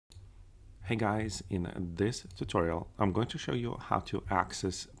Hey guys, in this tutorial, I'm going to show you how to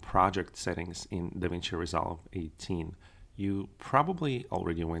access project settings in DaVinci Resolve 18. You probably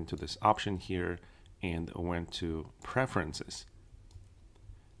already went to this option here and went to Preferences.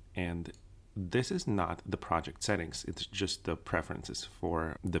 And this is not the project settings, it's just the preferences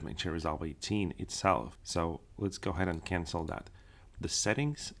for DaVinci Resolve 18 itself. So let's go ahead and cancel that. The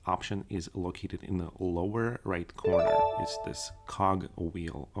settings option is located in the lower right corner. It's this cog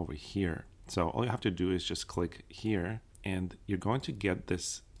wheel over here. So all you have to do is just click here and you're going to get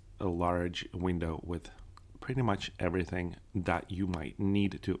this large window with pretty much everything that you might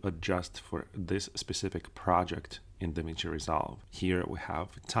need to adjust for this specific project in DaVinci Resolve. Here we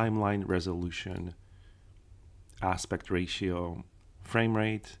have timeline resolution, aspect ratio, frame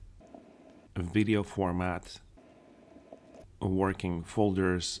rate, video format, working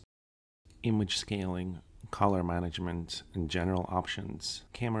folders, image scaling, color management, and general options,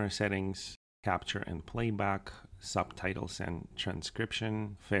 camera settings, capture and playback, subtitles and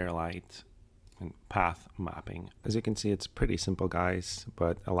transcription, Fairlight, and path mapping. As you can see, it's pretty simple, guys,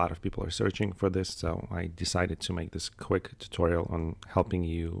 but a lot of people are searching for this, so I decided to make this quick tutorial on helping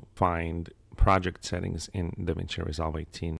you find project settings in DaVinci Resolve 18.